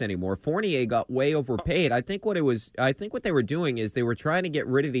the Knicks anymore. Fournier got way overpaid. I think what they were doing is they were trying to get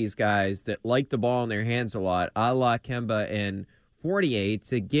rid of these guys that like the ball in their hands a lot, a la Kemba and Fournier,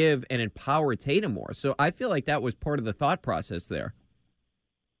 to give and empower Tatum more. So I feel like that was part of the thought process there.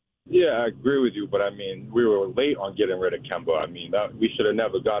 Yeah, I agree with you, but I mean, we were late on getting rid of Kemba. I mean, we should have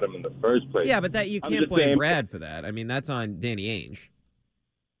never got him in the first place. Yeah, but you can't blame Brad for that. I mean, that's on Danny Ainge.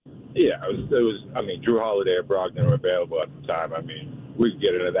 Yeah, it was. I mean, Drew Holiday and Brogdon were available at the time. I mean, we could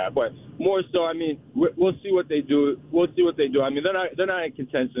get into that, but more so, I mean, we'll see what they do. We'll see what they do. I mean, they're not in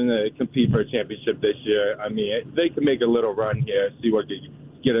contention to compete for a championship this year. I mean, they can make a little run here, see what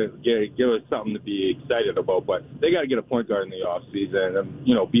give us something to be excited about, but they got to get a point guard in the offseason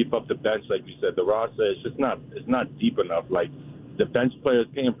and beef up the bench, like you said. The roster is just not deep enough. Like, the bench players,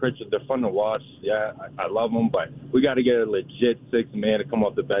 Payne Pritchard, they're fun to watch. Yeah, I love them, but we got to get a legit sixth man to come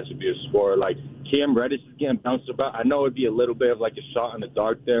off the bench and be a scorer. Like, Cam Reddish is getting bounced about. I know it'd be a little bit of like a shot in the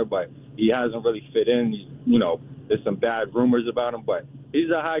dark there, but he hasn't really fit in. There's some bad rumors about him, but he's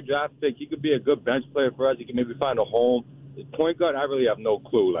a high draft pick. He could be a good bench player for us. He can maybe find a home. Point guard, I really have no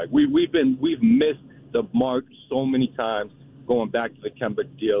clue. Like, we've missed the mark so many times going back to the Kemba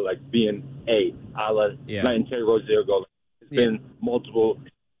deal, like being letting Terry Rozier go. There's been multiple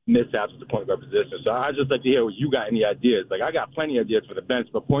mishaps at the point guard position. So I just like to hear what you got any ideas. Like, I got plenty of ideas for the bench,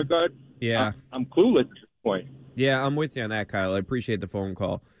 but point guard, I'm clueless at this point. Yeah, I'm with you on that, Kyle. I appreciate the phone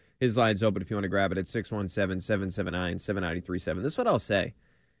call. His line's open if you want to grab it at 617-779-7937. This is what I'll say.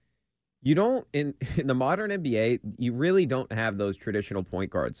 You don't, in the modern NBA, you really don't have those traditional point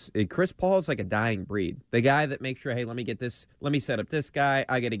guards. Chris Paul is like a dying breed. The guy that makes sure, hey, let me set up this guy.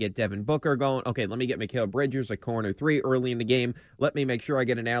 I got to get Devin Booker going. Okay, let me get Mikal Bridges a corner three early in the game. Let me make sure I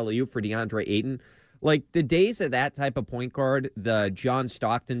get an alley-oop for DeAndre Ayton. Like, the days of that type of point guard, the John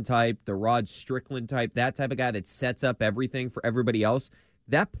Stockton type, the Rod Strickland type, that type of guy that sets up everything for everybody else,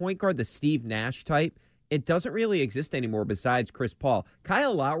 that point guard, the Steve Nash type, it doesn't really exist anymore besides Chris Paul.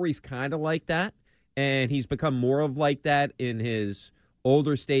 Kyle Lowry's kind of like that, and he's become more of like that in his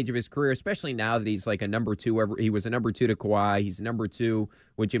older stage of his career, especially now that he's like a number two. He was a number two to Kawhi. He's a number two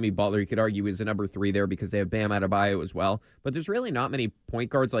with Jimmy Butler. You could argue he's a number three there because they have Bam Adebayo as well. But there's really not many point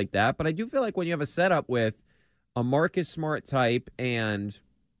guards like that. But I do feel like when you have a setup with a Marcus Smart type and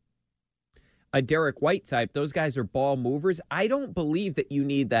a Derek White type, those guys are ball movers. I don't believe that you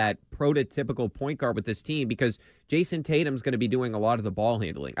need that prototypical point guard with this team because Jason Tatum's going to be doing a lot of the ball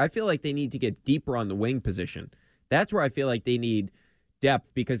handling. I feel like they need to get deeper on the wing position. That's where I feel like they need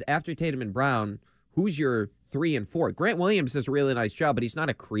depth because after Tatum and Brown, who's your 3 and 4? Grant Williams does a really nice job, but he's not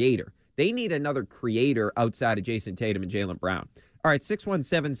a creator. They need another creator outside of Jason Tatum and Jaylen Brown. All right,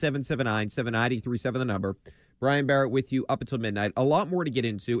 617-779-7937, the number. Brian Barrett with you up until midnight. A lot more to get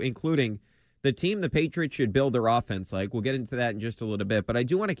into, including the team the Patriots should build their offense like. We'll get into that in just a little bit, but I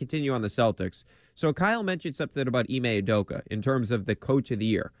do want to continue on the Celtics. So Kyle mentioned something about Ime Udoka in terms of the coach of the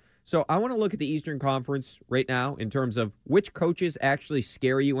year. So I want to look at the Eastern Conference right now in terms of which coaches actually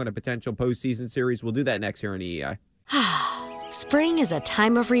scare you in a potential postseason series. We'll do that next here on EEI. Spring is a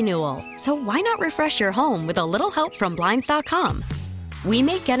time of renewal, so why not refresh your home with a little help from Blinds.com? We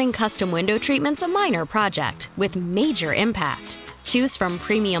make getting custom window treatments a minor project with major impact. Choose from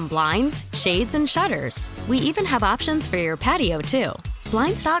premium blinds, shades, and shutters. We even have options for your patio, too.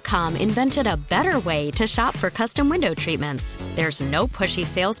 Blinds.com invented a better way to shop for custom window treatments. There's no pushy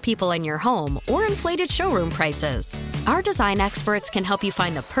salespeople in your home or inflated showroom prices. Our design experts can help you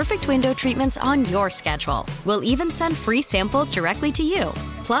find the perfect window treatments on your schedule. We'll even send free samples directly to you.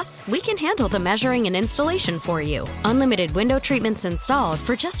 Plus, we can handle the measuring and installation for you. Unlimited window treatments installed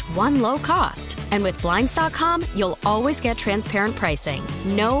for just one low cost. And with Blinds.com, you'll always get transparent pricing.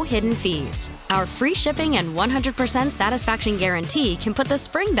 No hidden fees. Our free shipping and 100% satisfaction guarantee can put the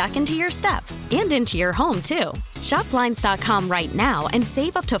spring back into your step and into your home, too. Shop Blinds.com right now and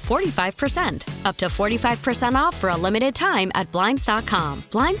save up to 45%. Up to 45% off for a limited time at Blinds.com.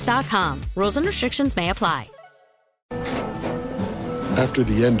 Blinds.com. Rules and restrictions may apply. After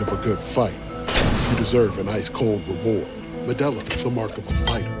the end of a good fight, you deserve an ice-cold reward. Modelo is the mark of a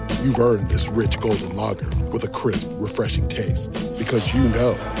fighter. You've earned this rich golden lager with a crisp, refreshing taste. Because you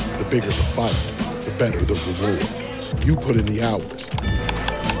know, the bigger the fight, the better the reward. You put in the hours,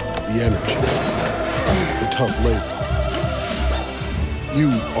 the energy, the tough labor. You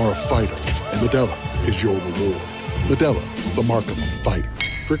are a fighter, and Modelo is your reward. Modelo, the mark of a fighter.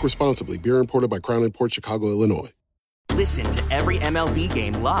 Drink responsibly. Beer imported by Crown Imports, Chicago, Illinois. Listen to every MLB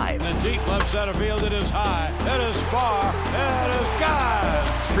game live. In the deep left center field, it is high, it is far, it is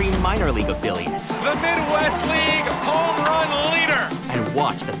gone. Stream minor league affiliates. The Midwest League home run leader. And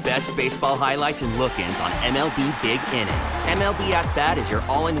watch the best baseball highlights and look-ins on MLB Big Inning. MLB At Bat is your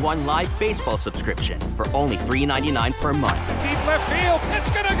all-in-one live baseball subscription for only $3.99 per month. Deep left field,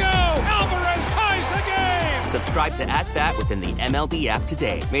 it's gonna go. Alvarez ties the game. Subscribe to At Bat within the MLB app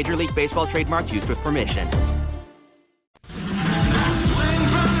today. Major League Baseball trademarks used with permission.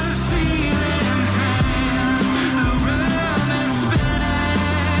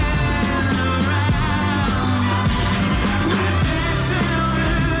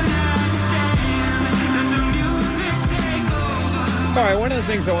 All right, one of the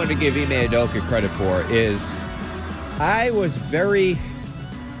things I wanted to give Ime Udoka credit for is I was very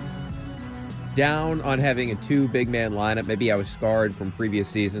down on having a two big man lineup. Maybe I was scarred from previous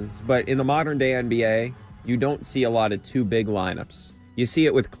seasons. But in the modern day NBA, you don't see a lot of two big lineups. You see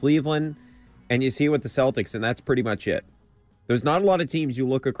it with Cleveland and you see it with the Celtics, and that's pretty much it. There's not a lot of teams you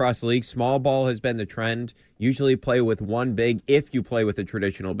look across the league. Small ball has been the trend. Usually play with one big if you play with a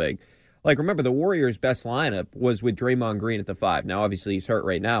traditional big. Like, remember, the Warriors' best lineup was with Draymond Green at the 5. Now, obviously, he's hurt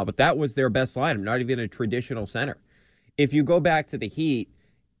right now, but that was their best lineup, not even a traditional center. If you go back to the Heat,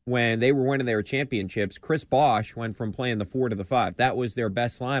 when they were winning their championships, Chris Bosh went from playing the 4 to the 5. That was their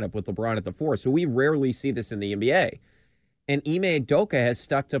best lineup with LeBron at the 4. So we rarely see this in the NBA. And Ime Udoka has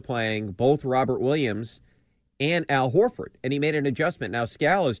stuck to playing both Robert Williams and Al Horford, and he made an adjustment. Now,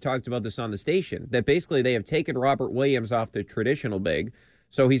 Scal has talked about this on the station, that basically they have taken Robert Williams off the traditional big.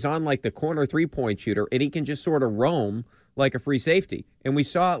 So he's on like the corner three-point shooter, and he can just sort of roam like a free safety. And we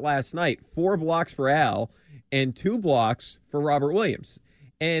saw it last night, 4 blocks for Al and 2 blocks for Robert Williams.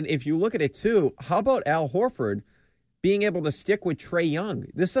 And if you look at it, too, how about Al Horford being able to stick with Trae Young?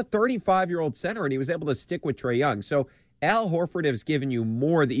 This is a 35-year-old center, and he was able to stick with Trae Young. So Al Horford has given you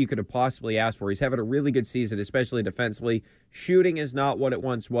more that you could have possibly asked for. He's having a really good season, especially defensively. Shooting is not what it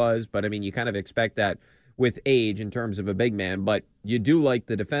once was, but, I mean, you kind of expect that with age in terms of a big man, but you do like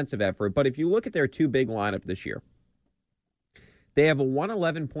the defensive effort. But if you look at their two big lineup this year, they have a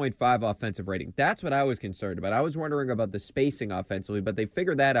 111.5 offensive rating. That's what I was concerned about. I was wondering about the spacing offensively, but they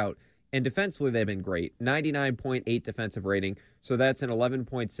figured that out. And defensively, they've been great. 99.8 defensive rating, so that's an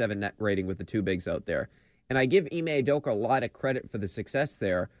 11.7 net rating with the two bigs out there. And I give Ime Udoka a lot of credit for the success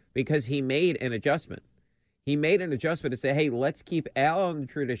there because he made an adjustment. He made an adjustment to say, hey, let's keep Al on the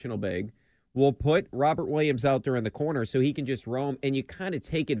traditional big. We'll put Robert Williams out there in the corner so he can just roam, and you kind of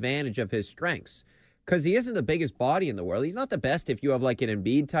take advantage of his strengths. Because he isn't the biggest body in the world. He's not the best if you have like an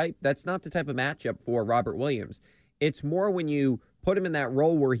Embiid type. That's not the type of matchup for Robert Williams. It's more when you put him in that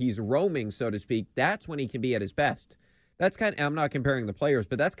role where he's roaming, so to speak, that's when he can be at his best. That's kind of, I'm not comparing the players,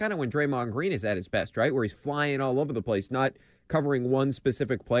 but that's kind of when Draymond Green is at his best, right? Where he's flying all over the place, not covering one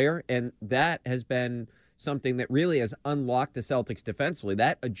specific player. And that has been something that really has unlocked the Celtics defensively.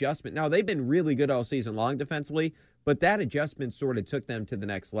 That adjustment, now they've been really good all season long defensively, but that adjustment sort of took them to the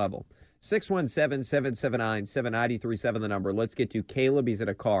next level. 617-779-7937, the number. Let's get to Caleb. He's at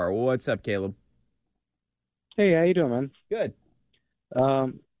a car. What's up, Caleb? Hey, how you doing, man? Good.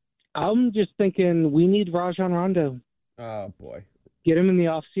 I'm just thinking we need Rajon Rondo. Oh, boy. Get him in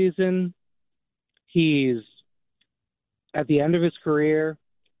the offseason. He's at the end of his career.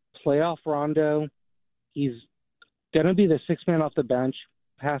 Playoff Rondo. He's going to be the sixth man off the bench,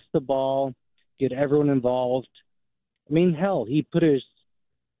 pass the ball, get everyone involved. I mean, hell, he put his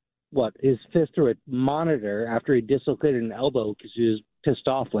fist through a monitor after he dislocated an elbow because he was pissed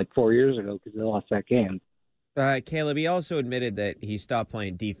off like 4 years ago because they lost that game. Caleb, he also admitted that he stopped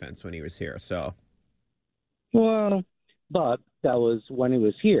playing defense when he was here, so. Well, but that was when he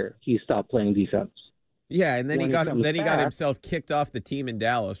was here. He stopped playing defense. Yeah, and then he got himself kicked off the team in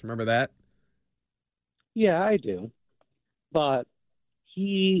Dallas. Remember that? Yeah, I do. But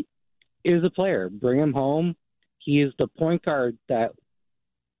he is a player. Bring him home. He is the point guard that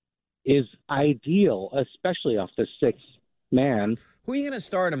is ideal, especially off the sixth man. Who are you going to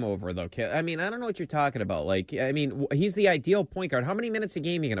start him over, though, Caleb? I mean, I don't know what you're talking about. Like, I mean, he's the ideal point guard. How many minutes a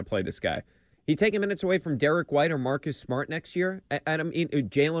game are you going to play this guy? He taking minutes away from Derek White or Marcus Smart next year? I mean,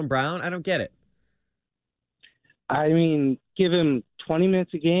 Jaylen Brown? I don't get it. I mean, give him 20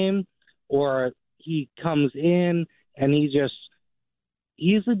 minutes a game, or he comes in and he's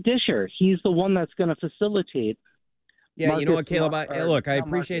a disher. He's the one that's going to facilitate. Yeah, you know what, Caleb? Look, I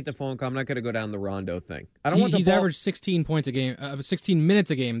appreciate the phone call. I'm not going to go down the Rondo thing. I don't want the He's ball. averaged 16 points a game, 16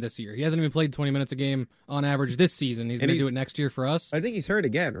 minutes a game this year. He hasn't even played 20 minutes a game on average this season. He's going to do it next year for us. I think he's hurt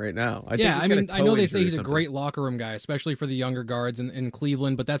again right now. I know they say he's a great locker room guy, especially for the younger guards in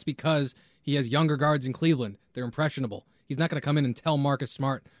Cleveland, but that's because he has younger guards in Cleveland. They're impressionable. He's not going to come in and tell Marcus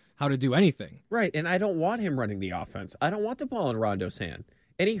Smart how to do anything. Right, and I don't want him running the offense. I don't want the ball in Rondo's hand.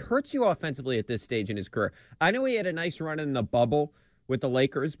 And he hurts you offensively at this stage in his career. I know he had a nice run in the bubble with the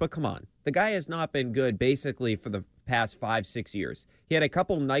Lakers, but come on. The guy has not been good basically for the past 5-6 years. He had a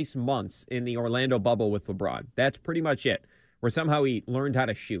couple nice months in the Orlando bubble with LeBron. That's pretty much it. Where somehow he learned how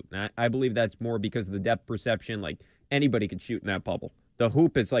to shoot. And I believe that's more because of the depth perception. Like, anybody could shoot in that bubble. The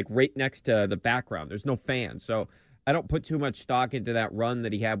hoop is like right next to the background. There's no fans. So I don't put too much stock into that run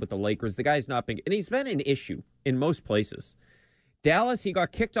that he had with the Lakers. The guy's not been, and he's been an issue in most places. Dallas, he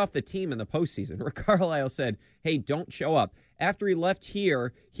got kicked off the team in the postseason. Rick Carlisle said, hey, don't show up. After he left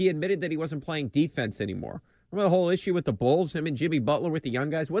here, he admitted that he wasn't playing defense anymore. Remember the whole issue with the Bulls, him and Jimmy Butler with the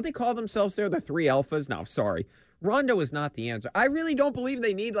young guys? What'd they call themselves there, the three alphas? No, sorry. Rondo is not the answer. I really don't believe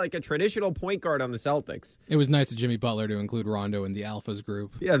they need like a traditional point guard on the Celtics. It was nice of Jimmy Butler to include Rondo in the alphas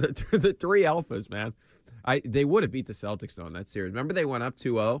group. Yeah, the three alphas, man. They would have beat the Celtics, though, in that series. Remember they went up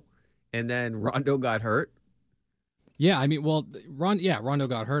 2-0, and then Rondo got hurt? Yeah, I mean, well, Rondo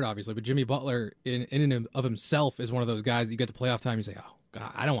got hurt, obviously, but Jimmy Butler, in and of himself, is one of those guys that you get to playoff time, you say, oh,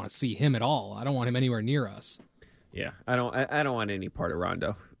 God, I don't want to see him at all. I don't want him anywhere near us. Yeah, I don't want any part of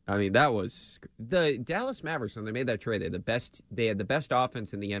Rondo. I mean, that was the Dallas Mavericks when they made that trade. They had the best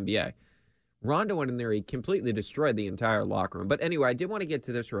offense in the NBA. Rondo went in there, he completely destroyed the entire locker room. But anyway, I did want to get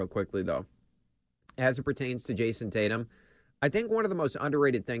to this real quickly, though. As it pertains to Jason Tatum, I think one of the most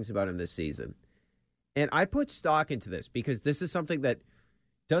underrated things about him this season, and I put stock into this because this is something that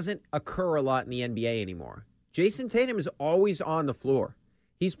doesn't occur a lot in the NBA anymore. Jason Tatum is always on the floor.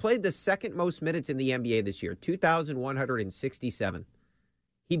 He's played the second most minutes in the NBA this year, 2,167.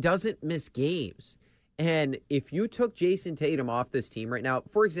 He doesn't miss games. And if you took Jason Tatum off this team right now,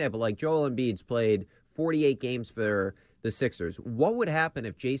 for example, like Joel Embiid's played 48 games for the Sixers, what would happen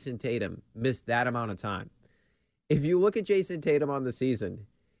if Jason Tatum missed that amount of time? If you look at Jason Tatum on the season,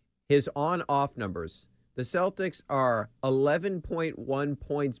 his on-off numbers, the Celtics are 11.1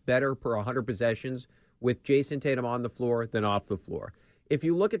 points better per 100 possessions with Jason Tatum on the floor than off the floor. If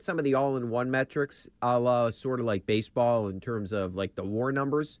you look at some of the all-in-one metrics, a la sort of like baseball in terms of like the WAR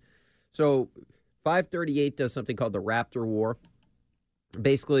numbers, so 538 does something called the Raptor WAR.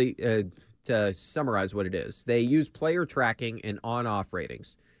 Basically, to summarize what it is, they use player tracking and on-off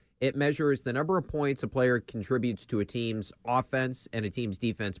ratings. It measures the number of points a player contributes to a team's offense and a team's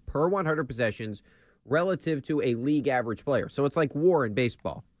defense per 100 possessions relative to a league average player. So it's like WAR in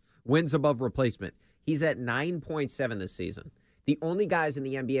baseball, wins above replacement. He's at 9.7 this season. The only guys in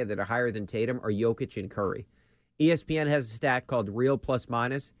the NBA that are higher than Tatum are Jokic and Curry. ESPN has a stat called Real Plus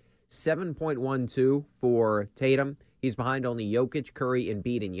Minus, 7.12 for Tatum. He's behind only Jokic, Curry,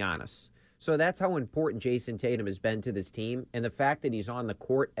 Embiid, and Giannis. So that's how important Jason Tatum has been to this team. And the fact that he's on the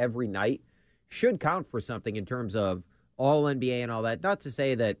court every night should count for something in terms of all NBA and all that. Not to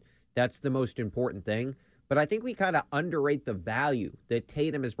say that that's the most important thing, but I think we kind of underrate the value that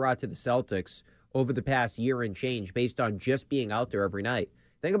Tatum has brought to the Celtics over the past year and change based on just being out there every night.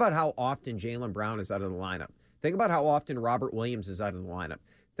 Think about how often Jaylen Brown is out of the lineup. Think about how often Robert Williams is out of the lineup.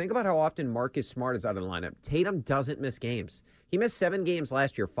 Think about how often Marcus Smart is out of the lineup. Tatum doesn't miss games. He missed 7 games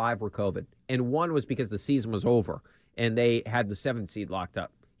last year, 5 were COVID, and 1 was because the season was over and they had the 7th seed locked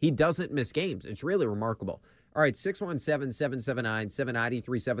up. He doesn't miss games. It's really remarkable. All right,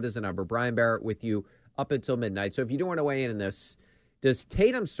 617-779-7937 is the number. Brian Barrett with you up until midnight. So if you do want to weigh in this, does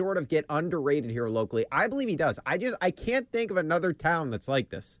Tatum sort of get underrated here locally? I believe he does. I can't think of another town that's like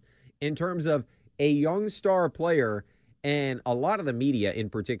this in terms of a young star player and a lot of the media in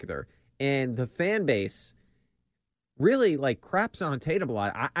particular and the fan base really like craps on Tatum a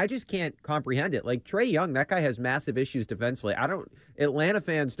lot. I just can't comprehend it. Like Trae Young, that guy has massive issues defensively. Atlanta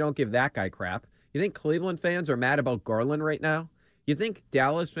fans don't give that guy crap. You think Cleveland fans are mad about Garland right now? You think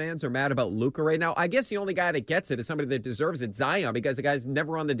Dallas fans are mad about Luka right now? I guess the only guy that gets it is somebody that deserves it, Zion, because the guy's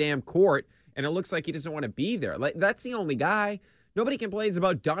never on the damn court, and it looks like he doesn't want to be there. Like that's the only guy. Nobody complains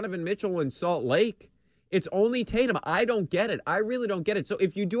about Donovan Mitchell in Salt Lake. It's only Tatum. I don't get it. I really don't get it. So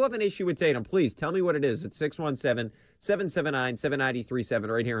if you do have an issue with Tatum, please tell me what it is. It's 617-779-7937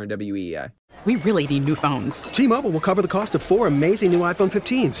 right here on WEEI. We really need new phones. T-Mobile will cover the cost of 4 amazing new iPhone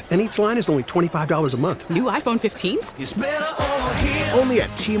 15s, and each line is only $25 a month. New iPhone 15s? It's better over here. Only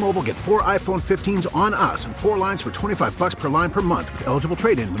at T-Mobile, get 4 iPhone 15s on us and 4 lines for $25 per line per month with eligible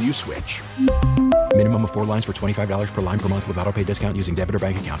trade-in when you switch. Minimum of 4 lines for $25 per line per month with autopay discount using debit or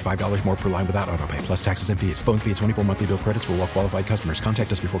bank account. $5 more per line without autopay, plus taxes and fees. Phone fee at 24 monthly bill credits for well-qualified customers. Contact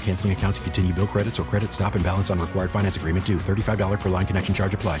us before canceling account to continue bill credits or credit stop and balance on required finance agreement due. $35 per line connection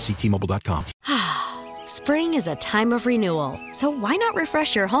charge applies. See T-Mobile.com. Spring is a time of renewal, so why not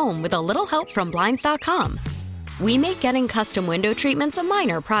refresh your home with a little help from Blinds.com? We make getting custom window treatments a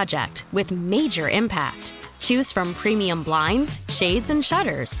minor project with major impact. Choose from premium blinds, shades, and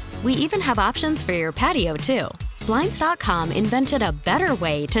shutters. We even have options for your patio, too. Blinds.com invented a better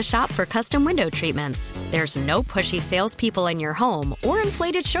way to shop for custom window treatments. There's no pushy salespeople in your home or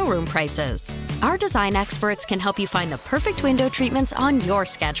inflated showroom prices. Our design experts can help you find the perfect window treatments on your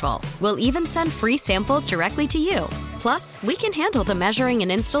schedule. We'll even send free samples directly to you. Plus, we can handle the measuring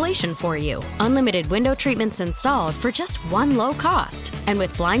and installation for you. Unlimited window treatments installed for just one low cost. And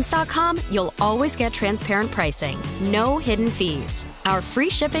with Blinds.com, you'll always get transparent pricing. No hidden fees. Our free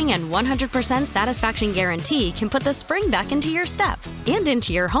shipping and 100% satisfaction guarantee can put the spring back into your step and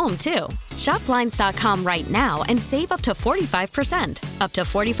into your home, too. Shop Blinds.com right now and save up to 45%. Up to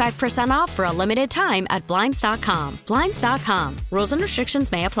 45% off for a limited time at Blinds.com. Blinds.com. Rules and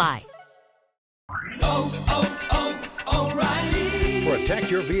restrictions may apply.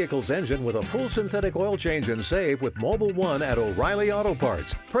 Protect your vehicle's engine with a full synthetic oil change and save with Mobil 1 at O'Reilly Auto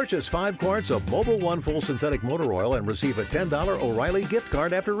Parts. Purchase 5 quarts of Mobil 1 full synthetic motor oil and receive a $10 O'Reilly gift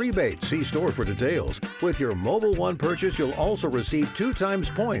card after rebate. See store for details. With your Mobil 1 purchase, you'll also receive 2 times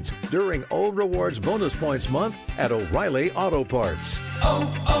points during O Rewards Bonus Points Month at O'Reilly Auto Parts.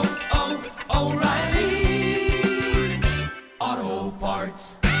 O'Reilly